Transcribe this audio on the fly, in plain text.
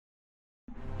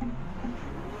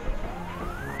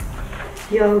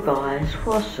Yo guys,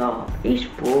 what's up? It's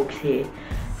Borgs here,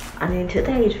 and in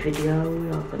today's video we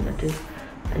are gonna do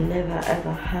a never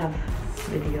ever have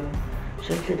video.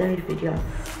 So in today's video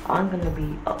I'm gonna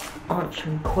be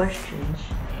answering questions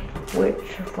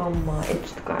which are from my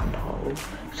Instagram poll.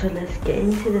 So let's get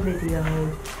into the video,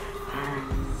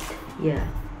 and yeah.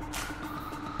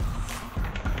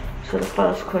 So the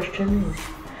first question is,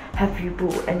 have you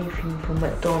bought anything from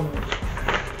McDonald's?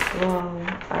 Well,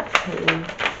 actually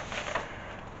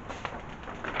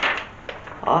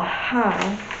I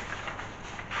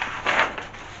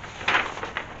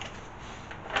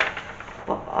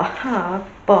have,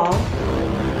 but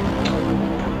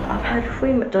I've had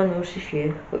 3 McDonald's this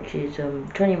year, which is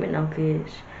 20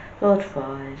 McNuggets, large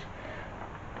fries,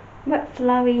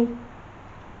 McFlurry,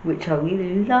 which I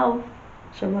really love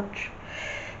so much,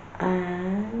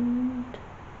 and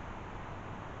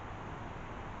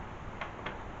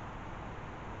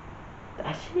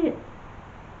that's it.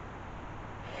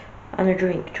 And a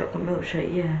drink, chocolate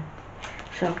milkshake, yeah.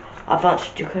 So I've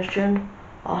answered your question.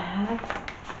 I've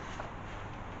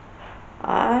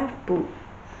bought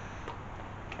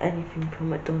anything from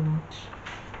McDonald's.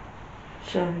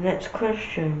 So next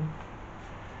question.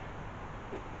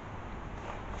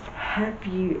 Have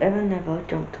you ever never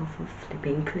jumped off a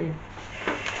flipping cliff?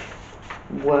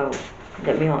 Well,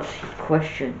 let me answer your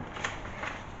question.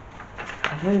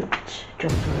 I haven't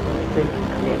jumped off a flipping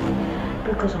cliff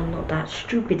because I'm not that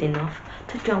stupid enough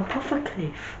to jump off a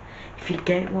cliff, if you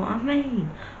get what I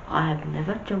mean. I have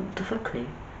never jumped off a cliff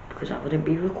because I wouldn't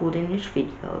be recording this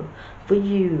video for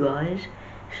you guys.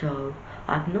 So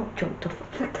I've not jumped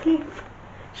off a cliff.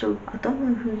 So I don't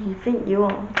know who you think you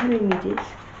are telling me this,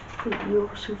 but you're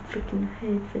so freaking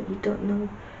ahead that you don't know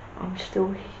I'm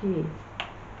still here.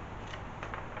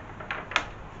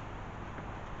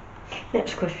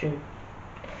 Next question.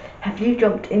 Have you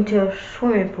jumped into a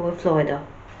swimming pool in Florida?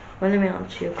 Well, let me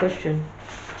answer your question.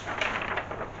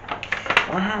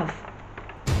 I have.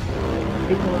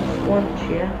 Because once,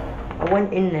 yeah, I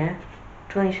went in there,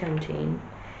 2017,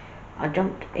 I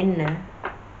jumped in there,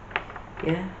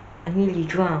 yeah, I nearly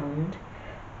drowned,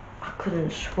 I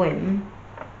couldn't swim.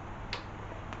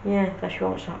 Yeah, that's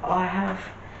your answer. I have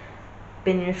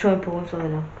been in a swimming pool in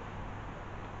Florida,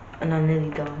 and I nearly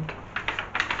died.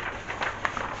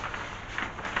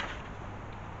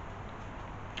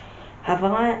 Have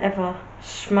I ever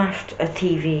smashed a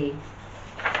TV?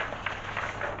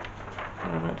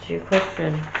 I'll answer your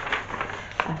question.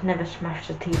 I've never smashed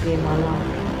a TV in my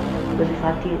life, because if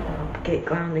I did, I'll get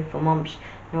grounded for months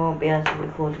and I won't be able to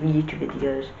record YouTube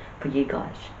videos for you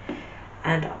guys.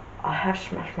 And I have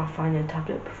smashed my phone and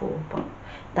tablet before, but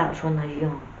that was when I was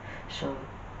young, so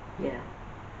yeah.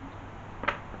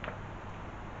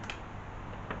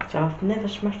 So I've never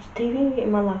smashed a TV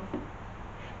in my life.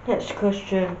 Next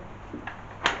question.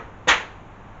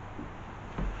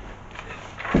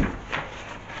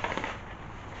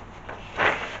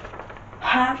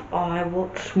 Have I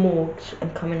watched Morgs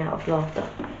and coming out of laughter?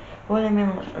 Well, let me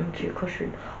answer your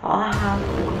question. I have,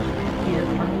 because he's a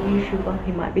funny YouTuber.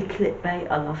 He might be clickbait,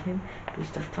 I love him.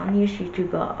 He's the funniest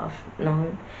YouTuber I've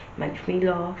known. Makes me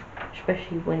laugh,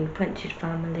 especially when he pranks his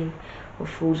family or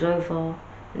falls over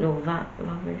and all that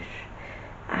rubbish.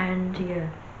 And yeah,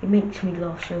 he makes me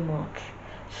laugh so much.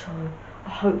 So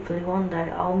hopefully one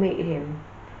day I'll meet him.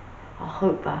 I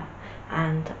hope that.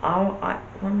 And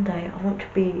one day I want to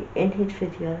be in his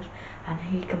videos and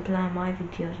he can plan my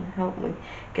videos and help me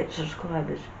get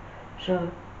subscribers. So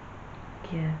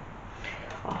yeah,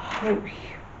 I hope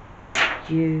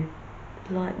you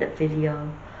like that video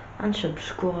and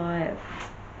subscribe,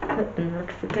 hit the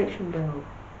notification bell.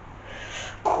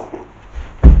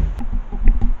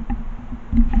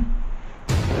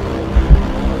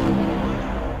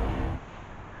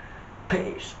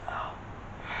 Peace out.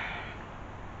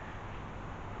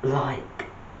 Like,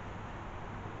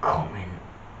 comment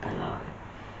below.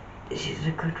 This is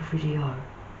a good video,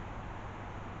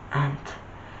 and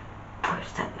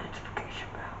press that notification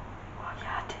bell while you're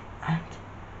at it. And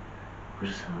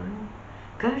also,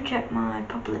 go check my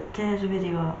TylerTHegs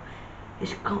video out.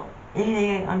 It's got nearly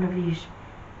 800 views.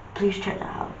 Please check that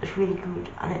out. It's really good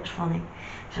and it's funny.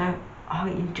 So I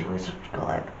hope you enjoy,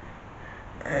 subscribe,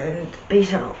 and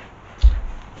peace out.